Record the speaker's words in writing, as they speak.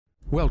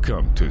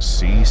Welcome to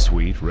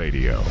C-Suite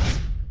Radio.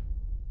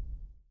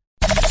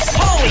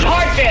 Holy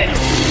Heartbeat!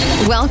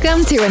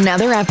 Welcome to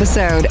another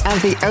episode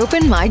of the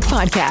Open Mic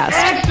Podcast.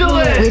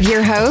 Excellent! With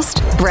your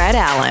host, Brett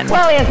Allen.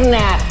 Well, isn't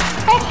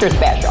that extra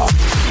special?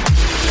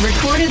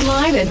 Recorded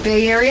live at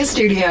Bay Area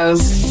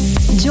Studios.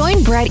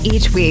 Join Brett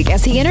each week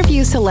as he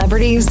interviews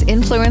celebrities,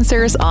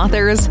 influencers,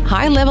 authors,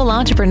 high-level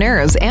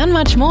entrepreneurs, and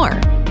much more.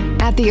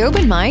 At the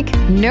Open Mic,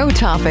 no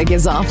topic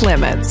is off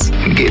limits.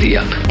 Giddy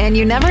up. And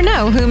you never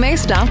know who may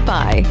stop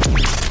by.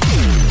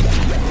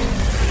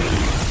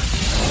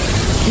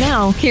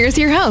 Now, here's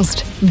your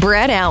host,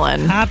 Brett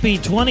Allen. Happy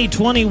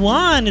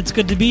 2021. It's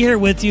good to be here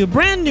with you.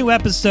 Brand new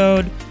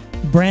episode,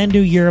 brand new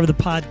year of the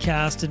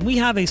podcast. And we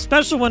have a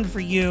special one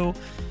for you.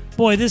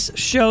 Boy, this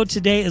show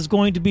today is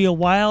going to be a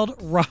wild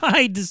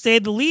ride, to say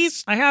the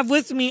least. I have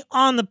with me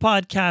on the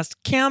podcast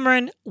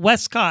Cameron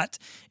Westcott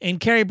and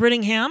Kary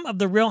Brittingham of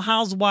the Real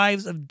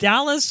Housewives of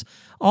Dallas.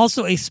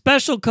 Also a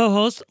special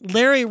co-host,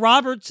 Larry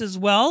Roberts as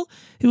well,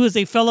 who is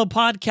a fellow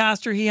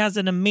podcaster. He has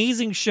an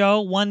amazing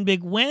show, One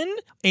Big Win,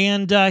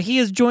 and he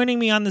is joining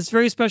me on this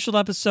very special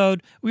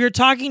episode. We are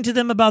talking to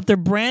them about their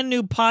brand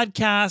new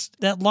podcast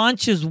that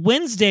launches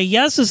Wednesday.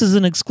 Yes, this is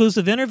an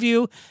exclusive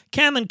interview.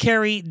 Cam and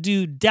Kary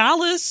do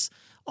Dallas.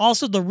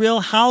 Also, the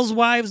Real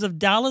Housewives of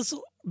Dallas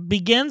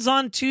begins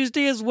on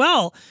Tuesday as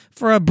well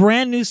for a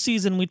brand new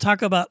season. We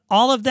talk about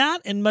all of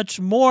that and much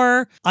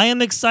more. I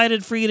am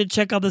excited for you to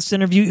check out this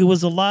interview. It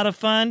was a lot of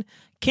fun.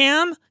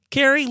 Cam,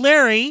 Kary,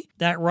 Larry,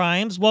 that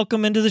rhymes.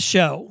 Welcome into the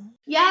show.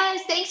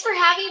 Yes, thanks for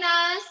having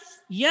us.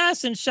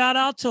 Yes, and shout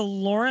out to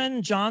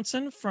Lauren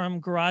Johnson from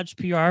Garage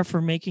PR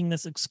for making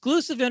this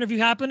exclusive interview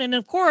happen. And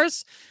of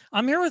course,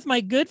 I'm here with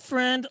my good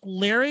friend,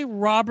 Larry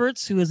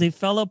Roberts, who is a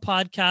fellow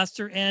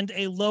podcaster and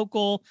a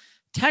local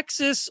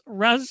Texas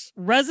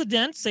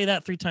resident, say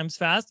that 3 times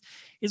fast,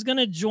 is going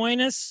to join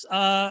us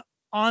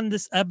on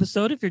this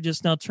episode if you're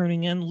just now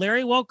tuning in.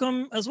 Larry,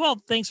 welcome as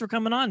well. Thanks for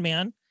coming on,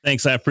 man.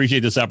 Thanks. I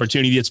appreciate this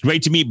opportunity. It's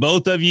great to meet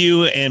both of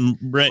you. And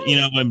Brett,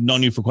 I've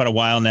known you for quite a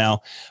while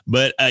now,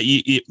 but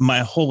my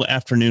whole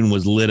afternoon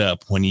was lit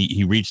up when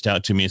he reached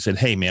out to me and said,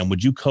 "Hey, man,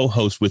 would you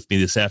co-host with me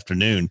this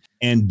afternoon?"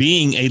 And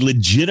being a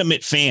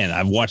legitimate fan,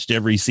 I've watched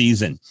every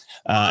season.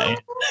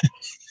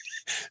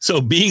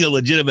 So being a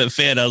legitimate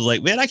fan, I was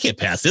like, man, I can't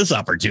pass this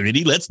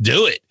opportunity. Let's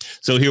do it.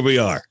 So here we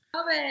are.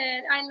 Love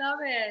it. I love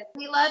it.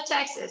 We love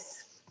Texas.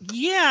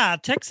 Yeah,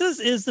 Texas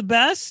is the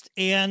best.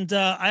 And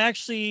I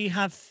actually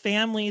have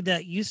family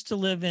that used to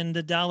live in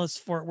the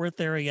Dallas-Fort Worth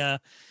area.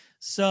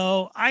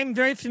 So I'm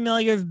very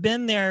familiar. I've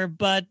been there.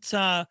 But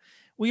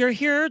we are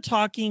here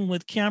talking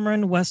with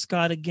Cameron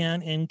Westcott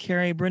again and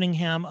Kary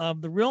Brittingham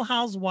of the Real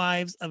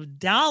Housewives of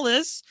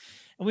Dallas.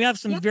 We have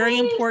some very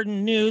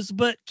important news,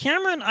 but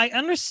Cameron, I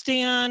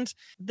understand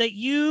that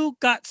you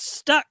got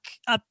stuck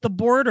at the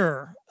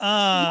border.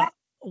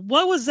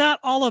 What was that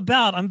all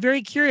about? I'm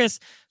very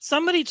curious.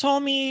 Somebody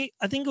told me,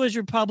 I think it was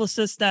your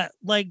publicist, that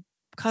like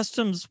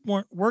customs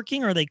weren't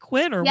working or they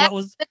quit or what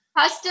was? The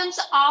customs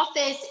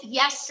office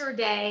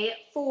yesterday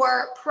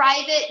for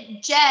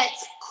private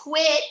jets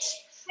quit,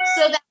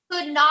 so that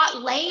could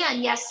not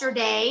land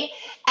yesterday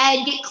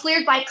and get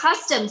cleared by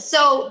customs.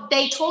 So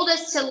they told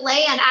us to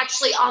land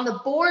actually on the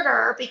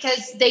border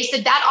because they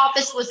said that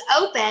office was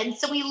open.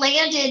 So we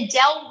landed in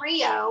Del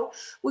Rio,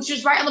 which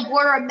was right on the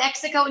border of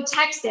Mexico and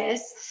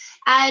Texas.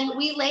 And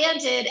we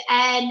landed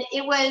and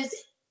it was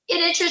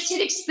an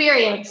interesting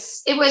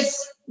experience.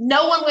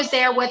 No one was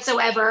there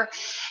whatsoever.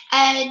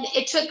 And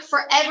it took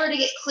forever to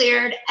get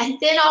cleared. And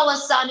then all of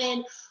a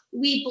sudden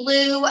we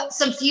blew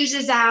some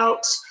fuses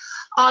out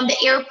on the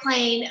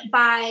airplane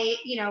by,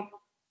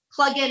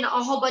 plugging a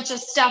whole bunch of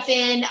stuff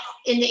in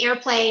the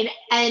airplane.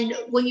 And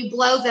when you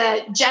blow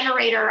the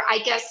generator, I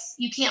guess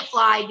you can't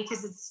fly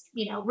because it's,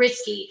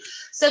 risky.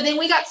 So then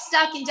we got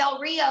stuck in Del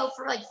Rio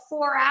for like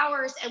 4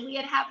 hours and we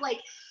had to have like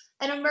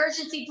an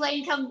emergency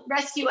plane come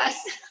rescue us.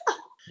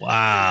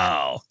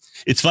 Wow.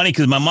 It's funny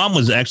because my mom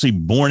was actually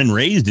born and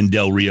raised in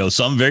Del Rio,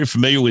 so I'm very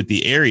familiar with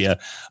the area.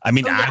 I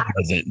mean, I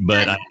wasn't,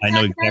 but I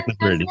know exactly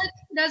where it is.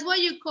 That's what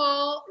you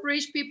call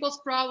rich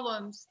people's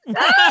problems. We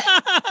couldn't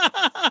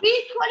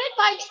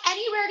find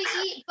anywhere to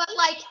eat but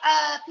like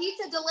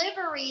pizza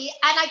delivery,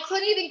 and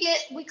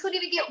we couldn't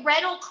even get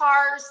rental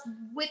cars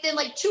within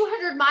like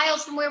 200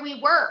 miles from where we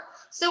were.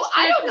 So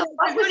I don't know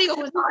what was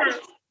going on.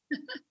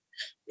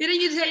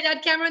 Didn't you say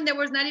that, Cameron? There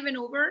was not even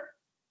Uber?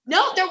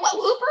 No,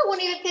 Uber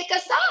wouldn't even pick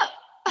us up.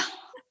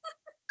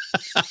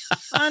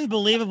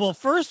 Unbelievable.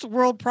 First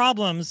world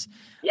problems.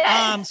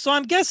 Yes. So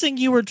I'm guessing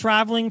you were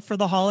traveling for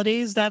the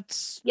holidays.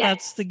 That's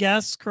the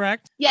guess,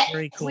 correct? Yes.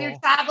 Very cool. We were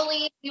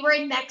traveling. We were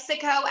in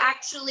Mexico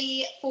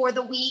actually for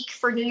the week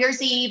for New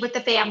Year's Eve with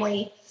the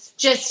family,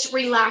 just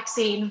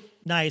relaxing.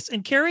 Nice.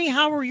 And Kary,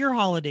 how were your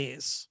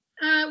holidays?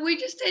 We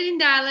just stayed in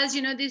Dallas,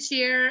 this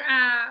year.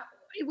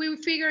 We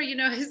figure,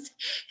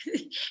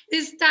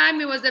 this time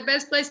it was the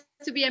best place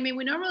to be. I mean,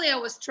 we normally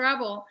always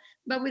travel,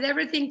 but with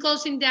everything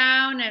closing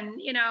down and,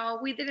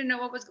 we didn't know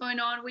what was going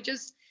on. We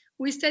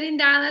we stayed in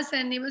Dallas,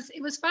 and it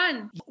was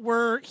fun.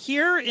 We're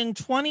here in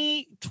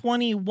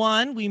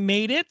 2021. We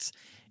made it.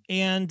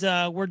 And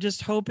we're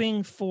just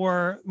hoping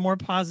for more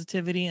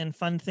positivity and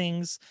fun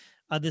things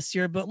this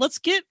year. But let's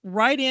get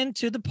right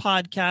into the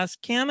podcast.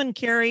 Cam and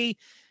Kary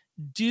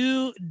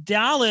do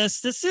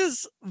Dallas. This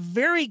is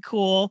very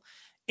cool.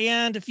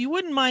 And if you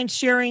wouldn't mind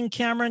sharing,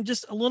 Cameron,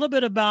 just a little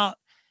bit about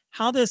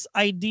how this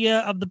idea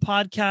of the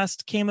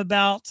podcast came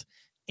about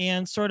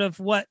and sort of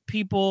what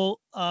people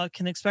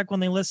can expect when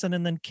they listen.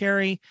 And then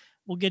Kary,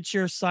 we'll get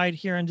your side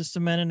here in just a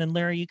minute. And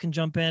Larry, you can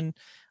jump in.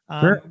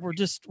 Sure.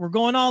 We're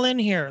going all in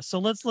here. So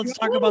let's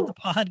talk about the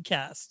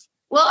podcast.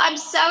 Well, I'm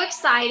so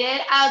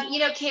excited.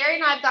 Kary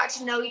and I have got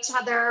to know each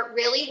other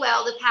really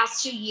well the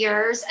past 2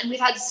 years, and we've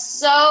had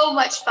so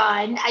much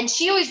fun. And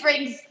she always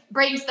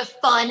brings the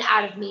fun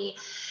out of me.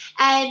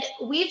 And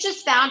we've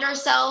just found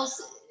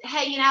ourselves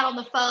hanging out on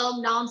the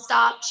phone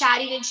nonstop,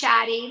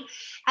 chatting.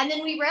 And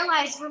then we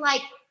realized, we're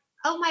like,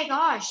 oh my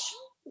gosh,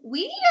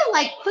 we need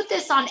to put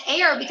this on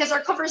air, because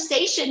our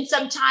conversations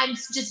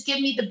sometimes just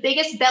give me the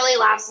biggest belly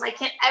laughs and I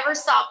can't ever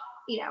stop,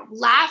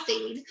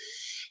 laughing.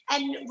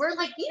 And we're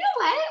like, you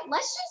know what?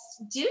 Let's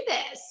just do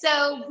this.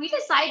 So we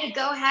decided to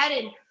go ahead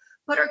and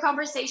put our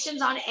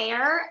conversations on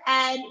air,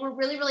 and we're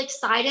really, really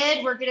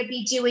excited. We're going to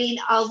be doing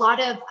a lot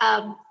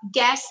of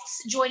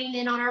guests joining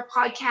in on our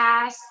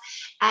podcast,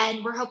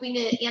 and we're hoping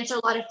to answer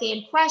a lot of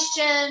fan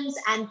questions.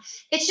 And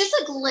it's just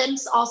a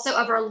glimpse also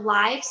of our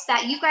lives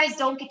that you guys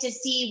don't get to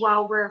see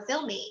while we're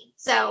filming.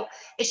 So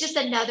it's just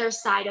another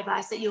side of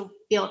us that you'll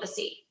be able to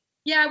see.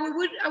 Yeah,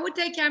 I would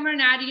take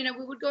Cameron and Addie,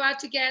 we would go out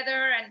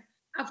together, and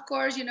of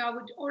course, I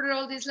would order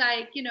all these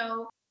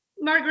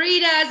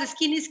margaritas, the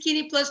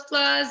skinny plus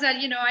that,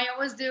 I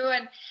always do.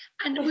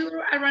 And we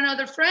were around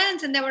other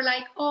friends, and they were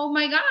like, oh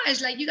my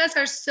gosh, you guys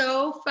are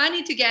so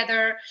funny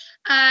together.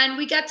 And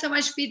we got so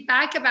much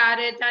feedback about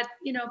it that,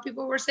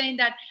 people were saying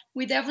that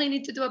we definitely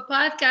need to do a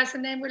podcast.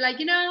 And then we're like,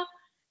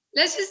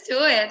 let's just do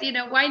it.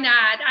 Why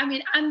not? I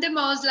mean, I'm the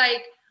most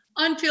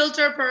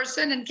unfiltered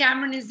person, and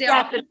Cameron is the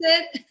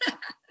opposite.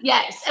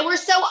 Yes. And we're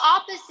so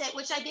opposite,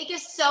 which I think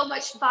is so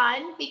much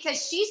fun,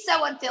 because she's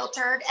so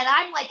unfiltered and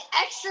I'm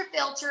extra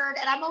filtered,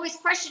 and I'm always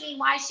questioning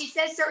why she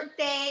says certain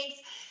things.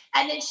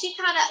 And then she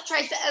kind of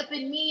tries to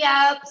open me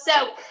up.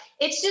 So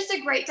it's just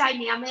a great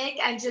dynamic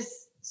and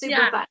just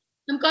super fun.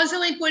 I'm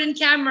constantly putting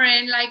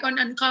Cameron on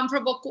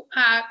uncomfortable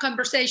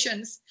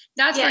conversations.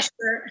 That's for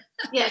sure.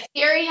 Yes.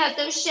 Kary has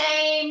no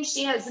shame.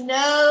 She has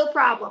no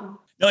problem.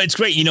 No, it's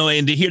great,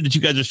 and to hear that you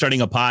guys are starting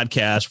a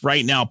podcast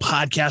right now.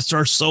 Podcasts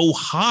are so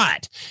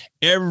hot.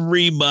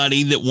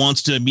 Everybody that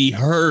wants to be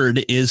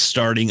heard is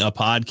starting a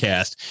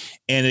podcast,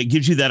 and it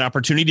gives you that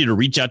opportunity to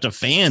reach out to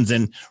fans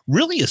and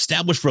really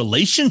establish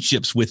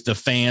relationships with the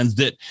fans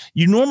that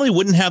you normally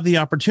wouldn't have the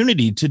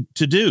opportunity to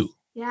do.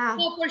 Yeah.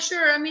 Well, for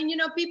sure. I mean,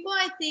 people,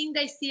 I think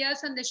they see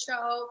us on the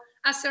show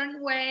a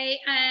certain way,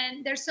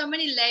 and there's so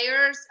many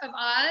layers of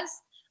us.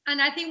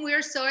 And I think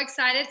we're so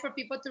excited for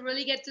people to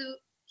really get to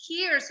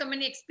hear so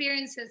many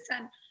experiences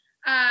and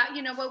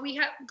what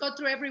we go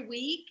through every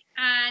week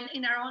and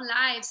in our own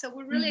lives. So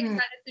we're really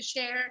excited to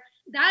share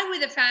that with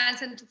the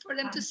fans, and for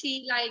them to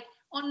see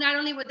on not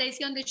only what they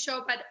see on the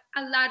show, but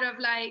a lot of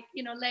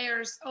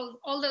layers,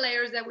 all the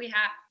layers that we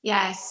have.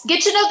 Yes.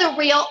 Get to know the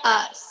real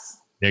us.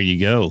 There you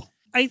go.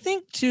 I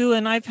think too,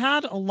 and I've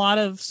had a lot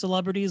of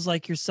celebrities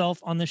like yourself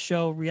on the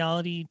show,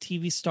 reality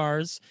TV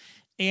stars,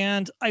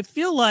 and I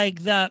feel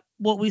like that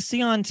what we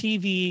see on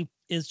TV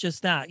is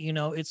just that,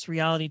 it's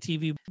reality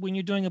TV. When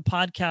you're doing a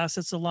podcast,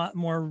 it's a lot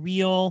more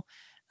real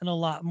and a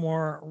lot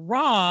more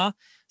raw.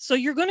 So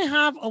you're going to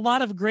have a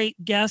lot of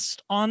great guests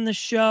on the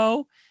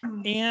show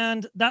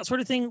and that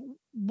sort of thing.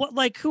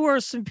 Who are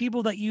some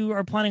people that you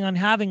are planning on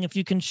having? If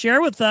you can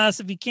share with us,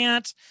 if you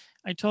can't,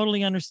 I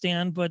totally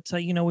understand, but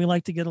we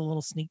like to get a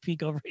little sneak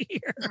peek over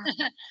here.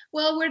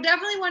 Well, we're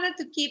definitely wanted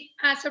to keep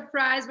a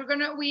surprise.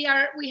 We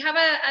have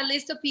a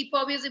list of people.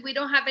 Obviously, we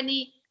don't have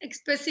any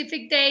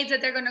specific dates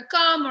that they're going to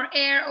come or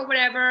air or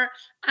whatever,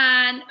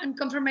 and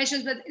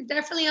confirmations, but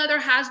definitely other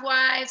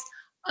housewives,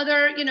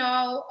 other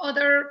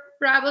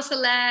Bravo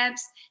celebs.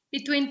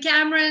 Between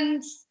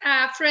Cameron's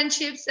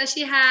friendships that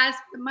she has,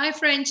 my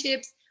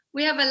friendships,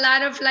 we have a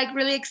lot of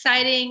really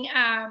exciting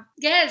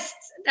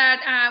guests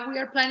that we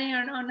are planning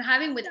on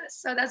having with us.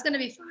 So that's going to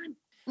be fun.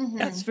 Mm-hmm.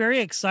 That's very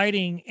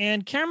exciting.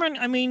 And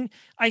Cameron,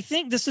 I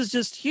think this is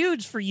just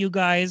huge for you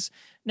guys.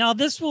 Now,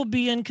 this will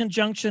be in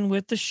conjunction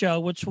with the show,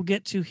 which we'll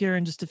get to here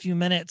in just a few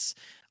minutes.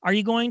 Are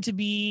you going to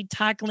be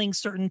tackling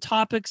certain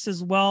topics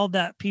as well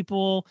that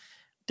people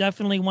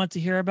definitely want to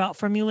hear about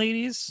from you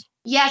ladies?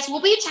 Yes,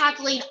 we'll be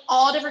tackling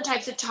all different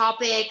types of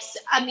topics.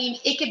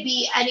 It could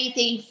be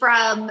anything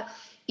from,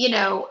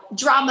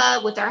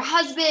 drama with our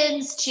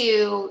husbands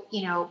to,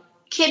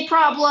 kid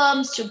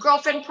problems to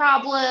girlfriend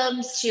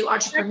problems to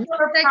entrepreneur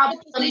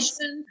problems.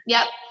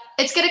 Yep.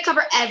 It's going to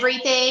cover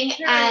everything.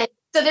 Sure. And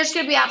so there's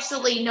going to be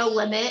absolutely no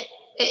limit.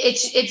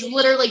 It's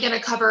literally going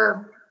to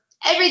cover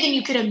everything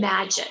you could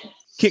imagine.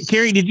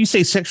 Kary, did you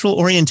say sexual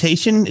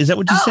orientation? Is that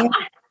what you said?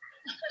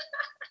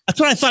 That's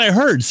what I thought I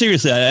heard.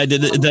 Seriously, I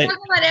did We that. talk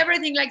about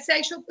everything, like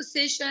sexual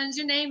positions,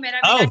 you name it.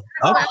 I mean,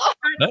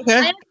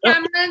 Okay.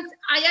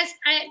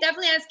 I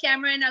definitely asked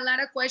Cameron a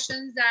lot of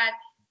questions that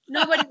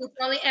nobody would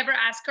probably ever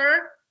ask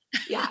her.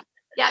 Yeah.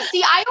 Yeah.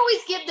 See, I always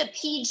give the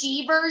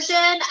PG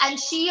version and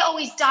she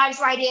always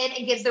dives right in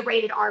and gives the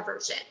rated R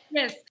version.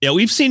 Yes. Yeah,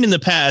 we've seen in the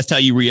past how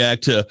you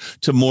react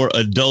to more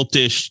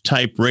adultish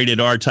type rated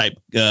R type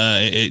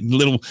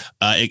little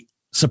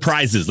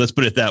surprises. Let's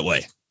put it that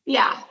way.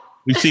 Yeah.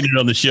 We've seen it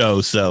on the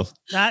show. So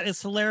That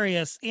is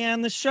hilarious.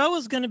 And the show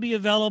is going to be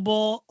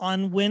available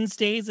on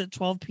Wednesdays at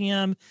 12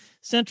 p.m.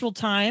 Central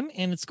Time.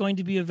 And it's going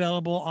to be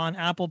available on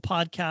Apple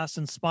Podcasts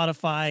and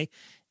Spotify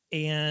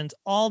and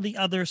all the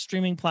other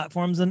streaming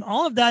platforms. And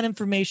all of that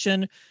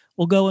information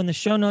will go in the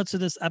show notes of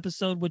this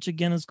episode, which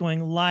again is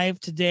going live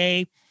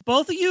today.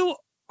 Both of you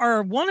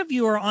one of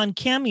you are on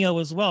Cameo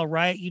as well,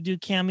 right? You do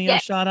Cameo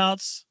shout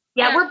outs.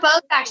 Yeah, we're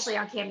both actually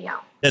on Cameo.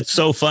 that's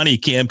so funny,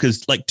 Cam,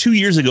 because like 2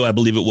 years ago, I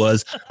believe it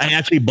was, I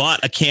actually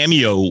bought a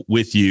Cameo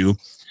with you.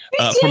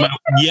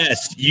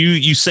 Yes,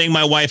 you sang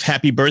my wife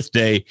happy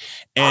birthday,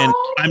 and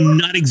I'm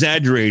not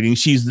exaggerating.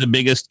 She's the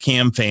biggest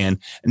Cam fan.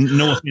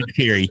 No offense,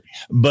 Kary,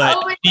 but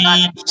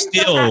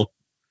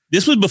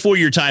this was before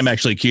your time,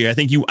 actually, Kary. I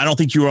don't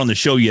think you were on the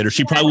show yet, or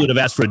she probably would have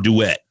asked for a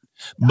duet.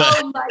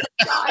 But oh my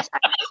gosh.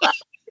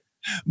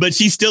 but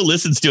she still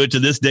listens to it to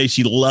this day.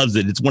 She loves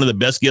it. It's one of the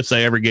best gifts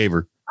I ever gave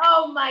her.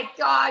 Oh my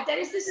God, that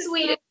is the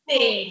sweetest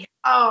thing.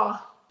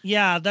 Oh.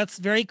 Yeah, that's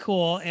very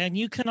cool. And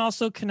you can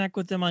also connect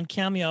with them on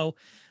Cameo.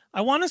 I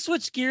want to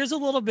switch gears a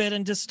little bit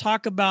and just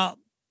talk about,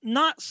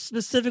 not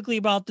specifically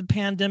about the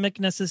pandemic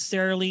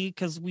necessarily,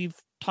 because we've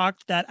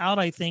talked that out,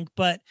 I think,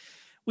 but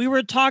we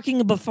were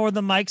talking before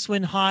the mics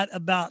went hot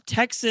about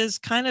Texas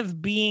kind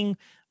of being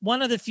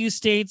one of the few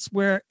states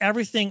where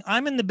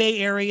I'm in the Bay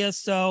Area,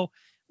 so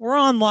we're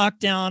on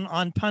lockdown,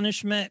 on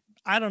punishment.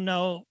 I don't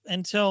know,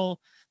 until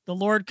the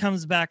Lord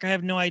comes back. I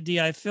have no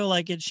idea. I feel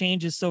like it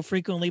changes so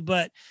frequently,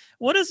 but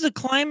what is the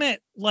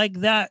climate like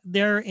that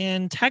there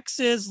in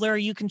Texas?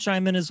 Larry, you can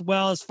chime in as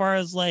well, as far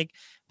as like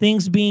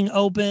things being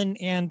open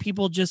and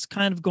people just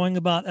kind of going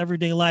about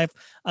everyday life.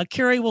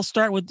 Kary, we'll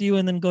start with you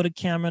and then go to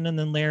Cameron and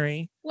then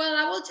Larry. Well,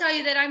 I will tell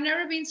you that I've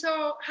never been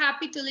so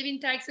happy to live in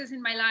Texas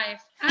in my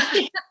life.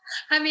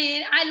 I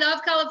mean, I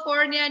love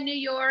California and New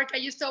York. I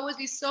used to always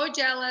be so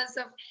jealous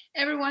of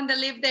everyone that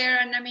lived there.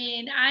 And I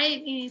mean,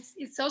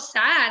 it's so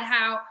sad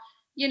how,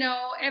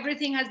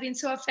 everything has been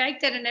so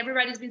affected and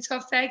everybody's been so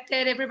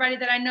affected. Everybody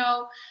that I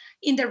know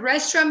in the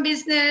restaurant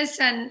business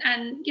and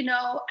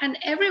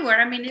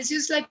everywhere. I mean, it's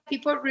just like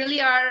people really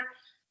are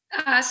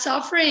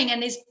suffering,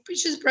 and it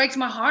just breaks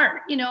my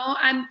heart.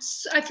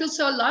 I feel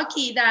so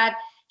lucky that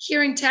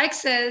here in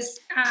Texas,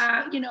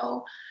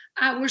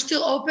 we're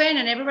still open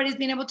and everybody's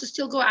been able to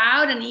still go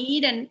out and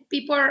eat, and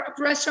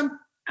restaurant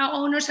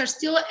owners are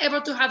still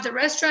able to have the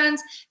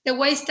restaurants. The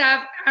wait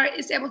staff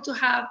is able to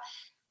have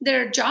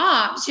their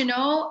jobs, and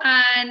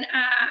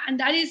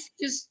that is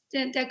just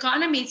the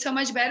economy is so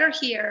much better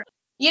here.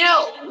 We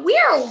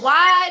are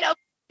wide open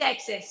in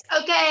Texas,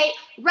 okay?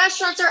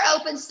 Restaurants are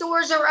open,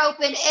 stores are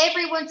open,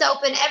 everyone's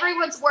open,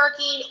 everyone's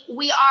working.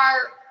 We are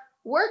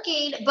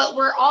working, but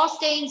we're all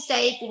staying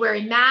safe. We're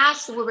wearing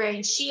masks, we're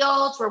wearing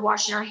shields, we're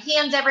washing our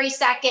hands every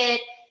second.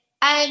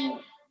 And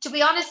to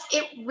be honest,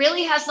 it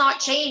really has not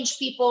changed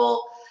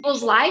people's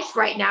life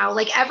right now.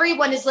 Like,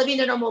 everyone is living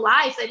their normal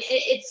life, and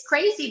it's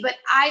crazy, but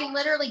I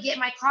literally get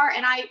in my car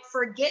and I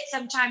forget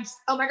sometimes,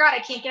 oh my God, I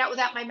can't get out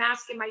without my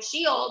mask and my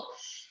shield.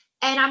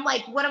 And I'm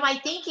like, what am I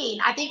thinking?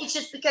 I think it's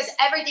just because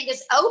everything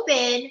is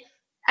open.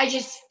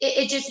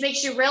 It just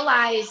makes you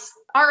realize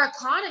our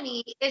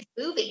economy is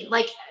moving.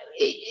 Like,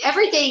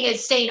 everything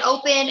is staying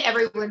open.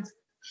 Everyone's,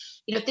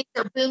 things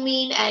are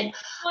booming. And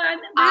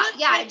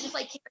just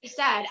like Kary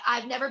said,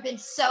 I've never been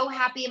so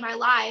happy in my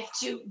life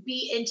to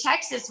be in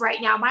Texas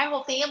right now. My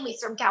whole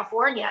family's from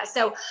California.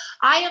 So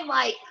I am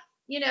like,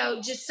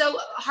 just so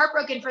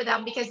heartbroken for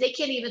them because they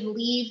can't even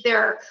leave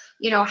their,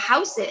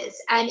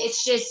 houses. And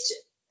it's just,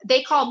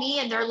 they call me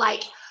and they're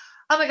like,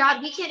 oh my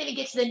God, we can't even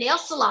get to the nail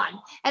salon.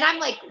 And I'm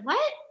like,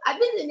 what? I've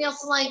been to the nail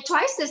salon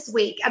twice this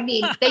week. I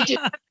mean, they do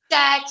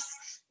checks,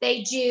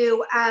 they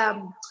do,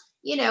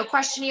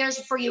 questionnaires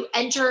before you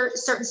enter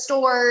certain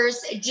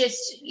stores.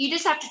 You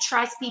just have to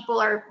trust people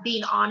are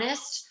being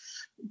honest.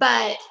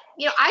 But,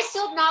 I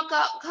still have not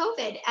got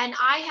COVID, and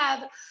I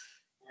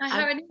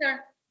haven't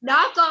either.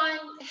 Knock on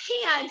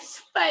hands,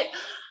 but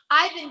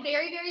I've been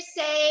very, very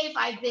safe.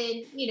 I've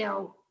been,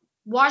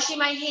 washing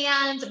my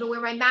hands. I've been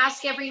wearing my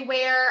mask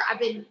everywhere. I've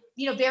been,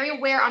 very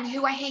aware on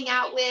who I hang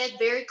out with,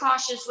 very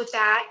cautious with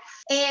that.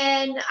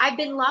 And I've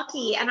been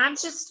lucky, and I'm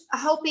just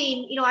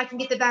hoping, I can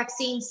get the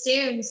vaccine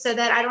soon so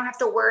that I don't have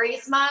to worry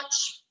as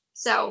much.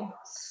 So,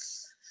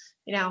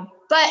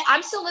 but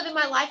I'm still living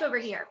my life over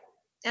here,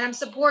 and I'm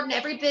supporting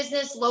every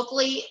business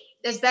locally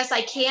as best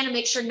I can to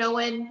make sure no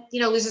one,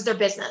 loses their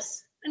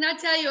business. And I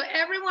tell you,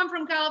 everyone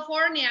from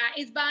California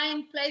is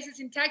buying places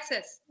in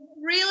Texas.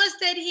 Real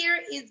estate here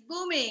is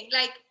booming.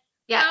 Like,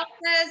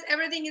 houses,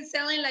 everything is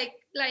selling like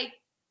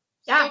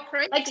so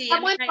crazy. Like,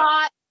 someone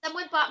bought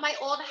someone bought my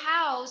old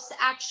house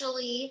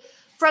actually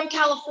from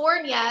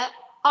California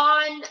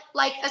on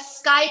like a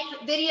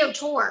Skype video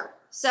tour.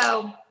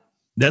 So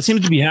that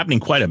seems to be happening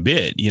quite a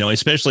bit,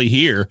 especially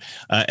here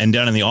and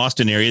down in the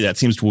Austin area. That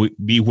seems to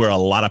be where a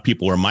lot of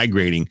people are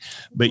migrating.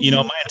 But,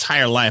 my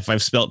entire life,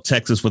 I've spelt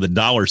Texas with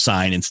a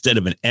 $sign instead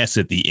of an S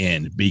at the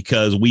end,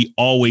 because we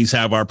always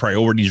have our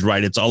priorities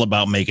right. It's all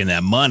about making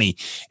that money.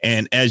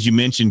 And as you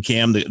mentioned,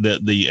 Cam,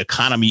 the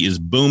economy is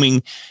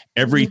booming.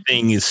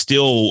 Everything is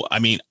still,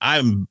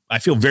 I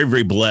feel very,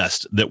 very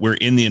blessed that we're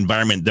in the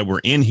environment that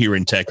we're in here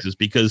in Texas,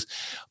 because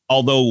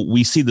although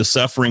we see the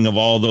suffering of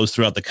all those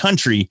throughout the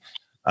country,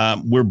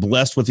 we're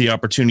blessed with the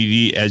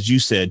opportunity, as you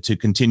said, to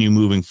continue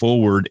moving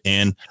forward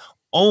and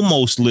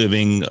almost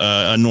living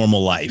a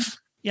normal life.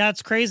 Yeah,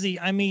 it's crazy.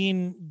 I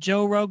mean,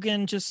 Joe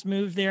Rogan just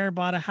moved there,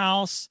 bought a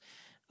house.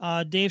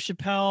 Dave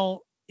Chappelle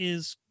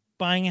is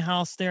buying a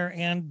house there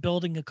and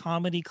building a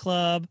comedy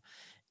club,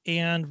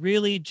 and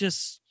really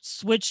just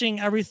switching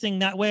everything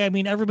that way. I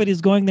mean, everybody's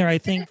going there, I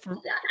think.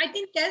 I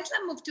think Tesla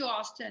moved to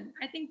Austin.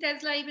 I think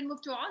Tesla even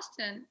moved to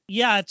Austin.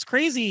 Yeah, it's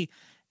crazy.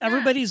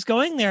 Everybody's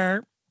going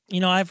there.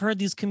 I've heard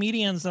these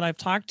comedians that I've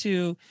talked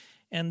to,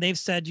 and they've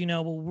said,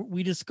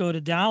 we just go to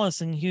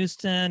Dallas and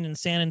Houston and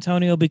San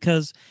Antonio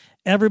because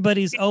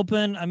everybody's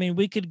open. I mean,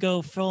 we could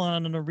go fill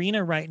on an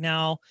arena right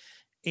now.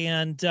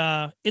 And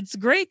it's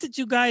great that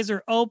you guys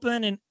are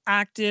open and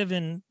active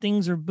and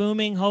things are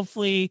booming.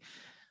 Hopefully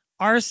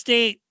our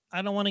state,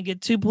 I don't want to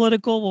get too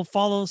political, will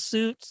follow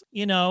suit.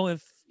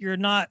 If you're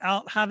not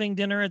out having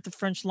dinner at the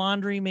French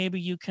Laundry,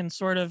 maybe you can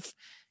sort of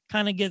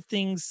kind of get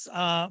things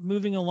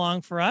moving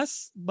along for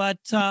us. But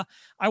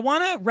I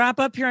want to wrap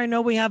up here. I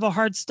know we have a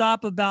hard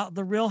stop about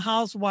the Real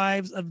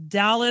Housewives of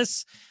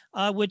Dallas,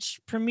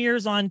 which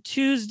premieres on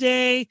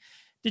Tuesday.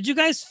 Did you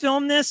guys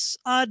film this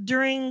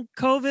during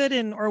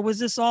COVID, or was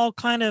this all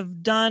kind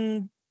of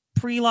done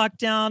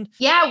pre-lockdown?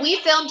 Yeah, we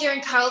filmed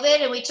during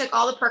COVID, and we took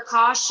all the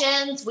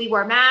precautions. We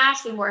wore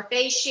masks, we wore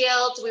face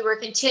shields, we were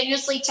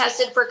continuously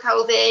tested for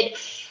COVID.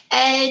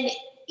 And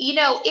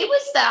it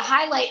was the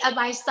highlight of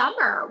my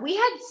summer. We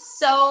had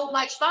so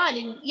much fun.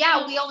 And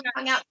yeah, we only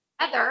hung out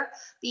together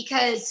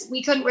because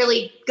we couldn't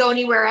really go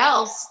anywhere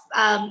else,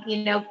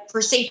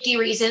 for safety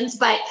reasons,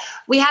 but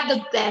we had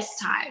the best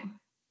time.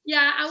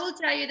 Yeah, I will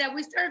tell you that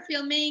we started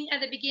filming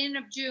at the beginning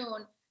of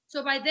June.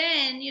 So by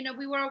then,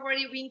 we were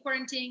already in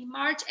quarantine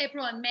March,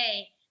 April, and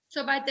May.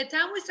 So by the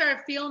time we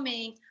started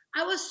filming,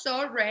 I was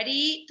so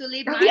ready to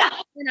leave my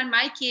husband and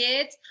my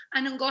kids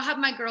and go have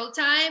my girl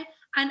time.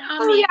 And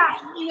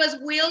it was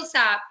wheels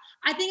up.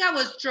 I think I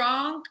was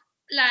drunk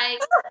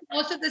like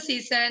most of the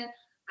season.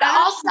 The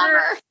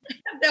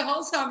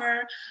whole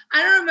summer.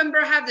 I don't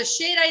remember half the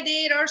shit I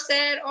did or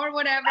said or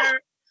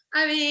whatever.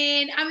 I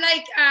mean, I'm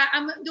like,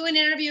 I'm doing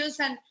interviews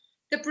and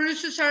the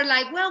producers are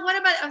like, well, what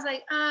about, I was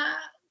like,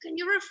 can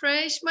you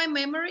refresh my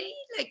memory?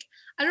 Like,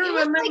 I don't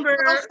remember. Like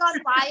Girls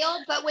Gone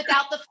Wild, but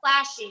without the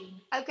flashing.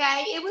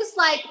 Okay. It was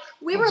like,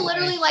 we were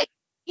literally like,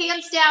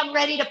 hands down,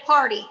 ready to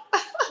party.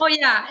 Oh,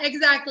 yeah,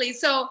 exactly.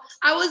 So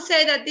I would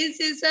say that this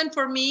season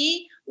for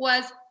me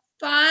was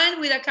fun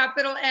with a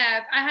capital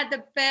F. I had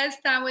the best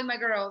time with my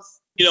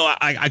girls.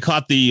 I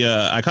caught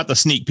the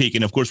sneak peek,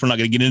 and of course we're not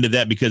going to get into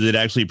that because it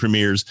actually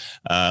premieres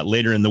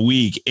later in the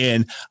week.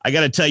 And I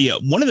got to tell you,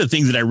 one of the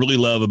things that I really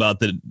love about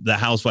the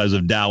Housewives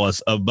of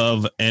Dallas,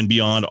 above and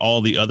beyond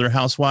all the other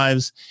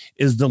housewives,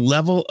 is the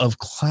level of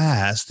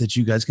class that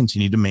you guys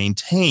continue to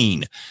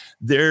maintain.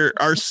 There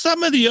are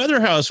some of the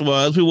other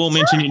housewives, we won't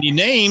mention any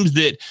names,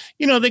 that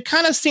they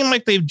kind of seem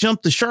like they've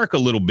jumped the shark a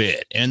little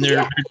bit, and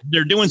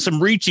they're doing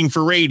some reaching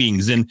for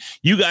ratings. And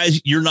you guys,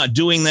 you're not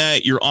doing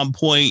that. You're on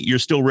point. You're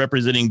still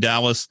representing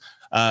Dallas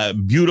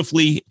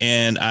beautifully,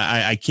 and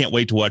I can't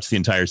wait to watch the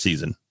entire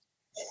season.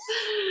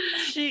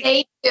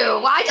 Thank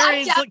you.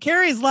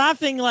 Kary's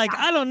laughing like,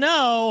 I don't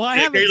know. I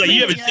haven't seen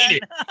you haven't seen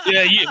it.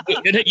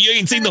 Yeah, you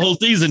ain't seen the whole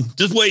season.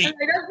 Just wait.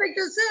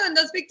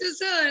 Don't speak too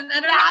soon.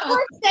 I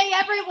would say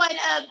everyone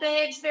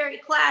behaves very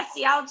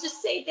classy. I'll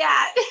just say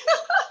that.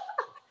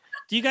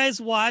 Do you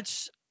guys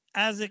watch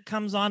as it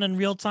comes on in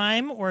real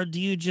time, or do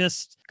you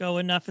just go,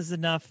 enough is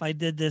enough? I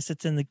did this.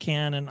 It's in the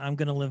can, and I'm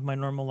going to live my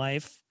normal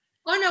life.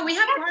 Oh no, we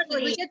have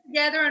parties. We get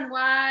together and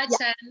watch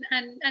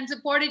and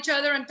support each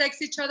other and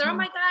text each other. Oh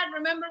my God,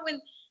 remember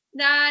when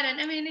that? And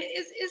I mean,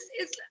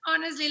 it's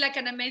honestly like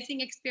an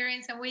amazing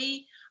experience, and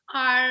we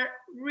are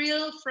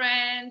real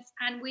friends,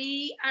 and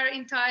we are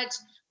in touch.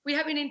 We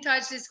have been in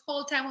touch this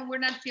whole time when we're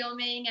not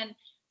filming, and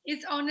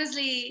it's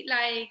honestly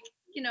like,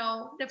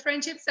 the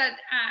friendships that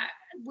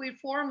we're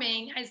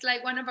forming is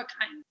like one of a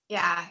kind.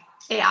 Yeah.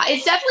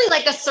 It's definitely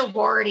like a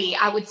sorority,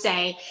 I would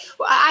say.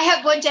 I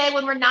have one day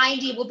when we're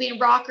 90, we'll be in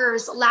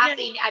rockers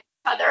laughing at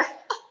each other.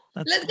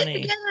 Let's get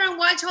together and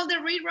watch all the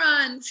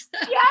reruns.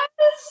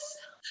 Yes.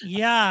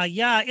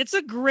 Yeah. It's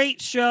a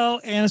great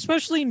show. And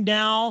especially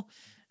now,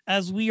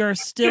 as we are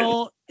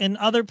still in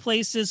other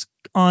places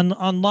on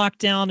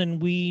lockdown,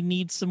 and we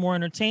need some more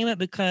entertainment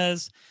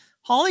because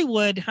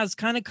Hollywood has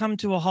kind of come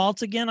to a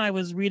halt again. I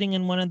was reading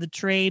in one of the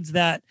trades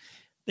that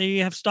they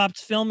have stopped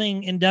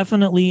filming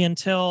indefinitely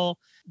until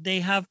they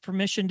have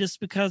permission just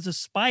because the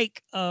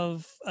spike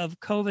of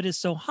COVID is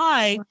so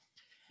high.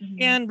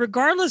 And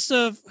regardless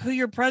of who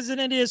your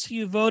president is, who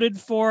you voted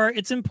for,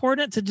 it's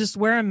important to just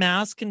wear a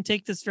mask and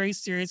take this very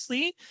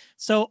seriously.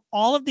 So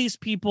all of these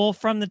people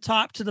from the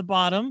top to the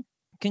bottom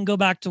can go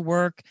back to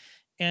work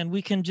and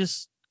we can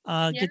just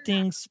get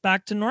things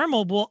back to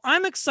normal. Well,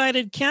 I'm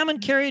excited. Cam and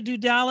Kary do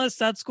Dallas.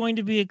 That's going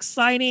to be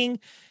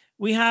exciting.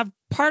 We have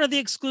part of the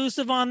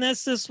exclusive on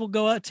this. This will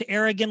go out to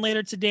air again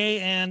later today.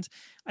 And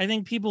I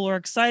think people are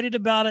excited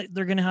about it.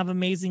 They're going to have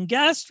amazing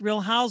guests.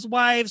 Real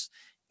Housewives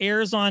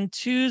airs on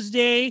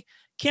Tuesday.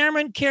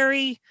 Cameron,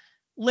 Kary,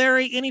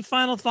 Larry, any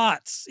final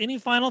thoughts?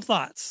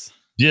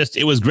 Just,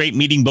 it was great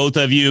meeting both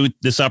of you.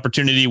 This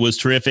opportunity was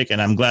terrific,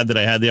 and I'm glad that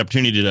I had the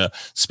opportunity to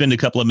spend a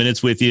couple of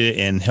minutes with you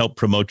and help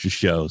promote your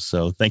show.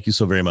 So thank you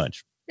so very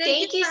much.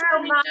 Thank you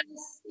so much.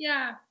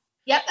 Yeah.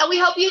 Yep. And we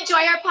hope you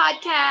enjoy our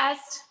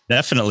podcast.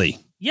 Definitely.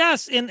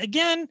 Yes. And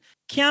again,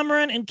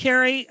 Cameron and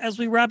Kary, as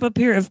we wrap up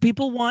here, if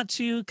people want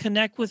to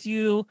connect with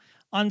you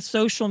on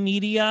social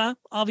media,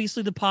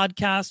 obviously the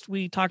podcast,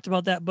 we talked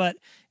about that, but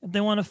if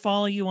they want to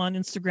follow you on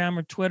Instagram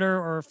or Twitter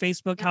or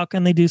Facebook, how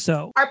can they do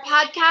so? Our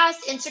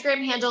podcast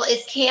Instagram handle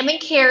is Cam and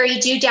Kary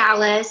Do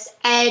Dallas,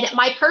 and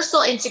my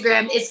personal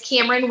Instagram is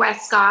Cameron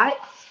Westcott,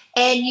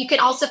 and you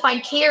can also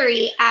find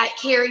Kary at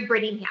Kary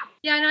Brittingham.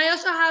 Yeah, and I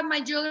also have my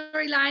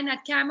jewelry line at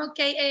Camo,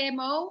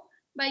 Kamo,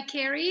 by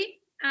Kary,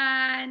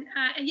 and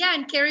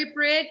Kary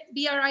Britt,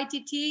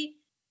 Britt.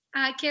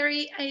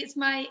 Kary is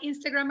my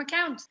Instagram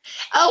account.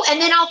 Oh,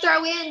 and then I'll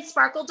throw in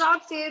Sparkle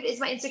Dog Food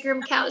is my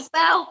Instagram account as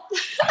well.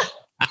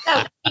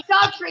 So,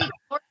 dog treats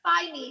or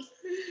find me.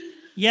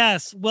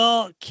 Yes.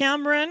 Well,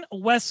 Cameron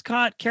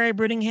Westcott, Kary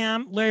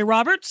Brittingham, Larry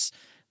Roberts,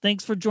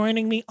 thanks for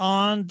joining me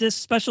on this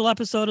special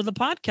episode of the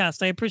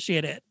podcast. I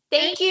appreciate it.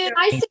 Thank you.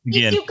 Nice to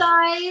meet you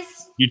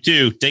guys. You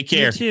too. Take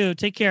care. You too.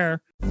 Take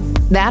care.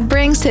 That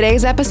brings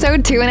today's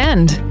episode to an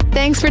end.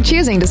 Thanks for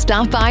choosing to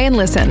stop by and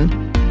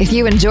listen. If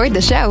you enjoyed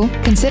the show,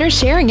 consider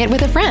sharing it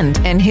with a friend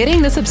and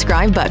hitting the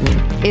subscribe button.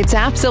 It's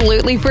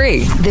absolutely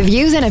free. The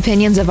views and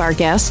opinions of our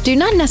guests do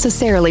not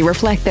necessarily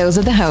reflect those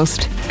of the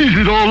host. Is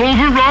it all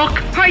over,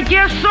 Rock? I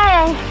guess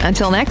so.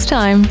 Until next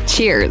time,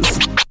 cheers.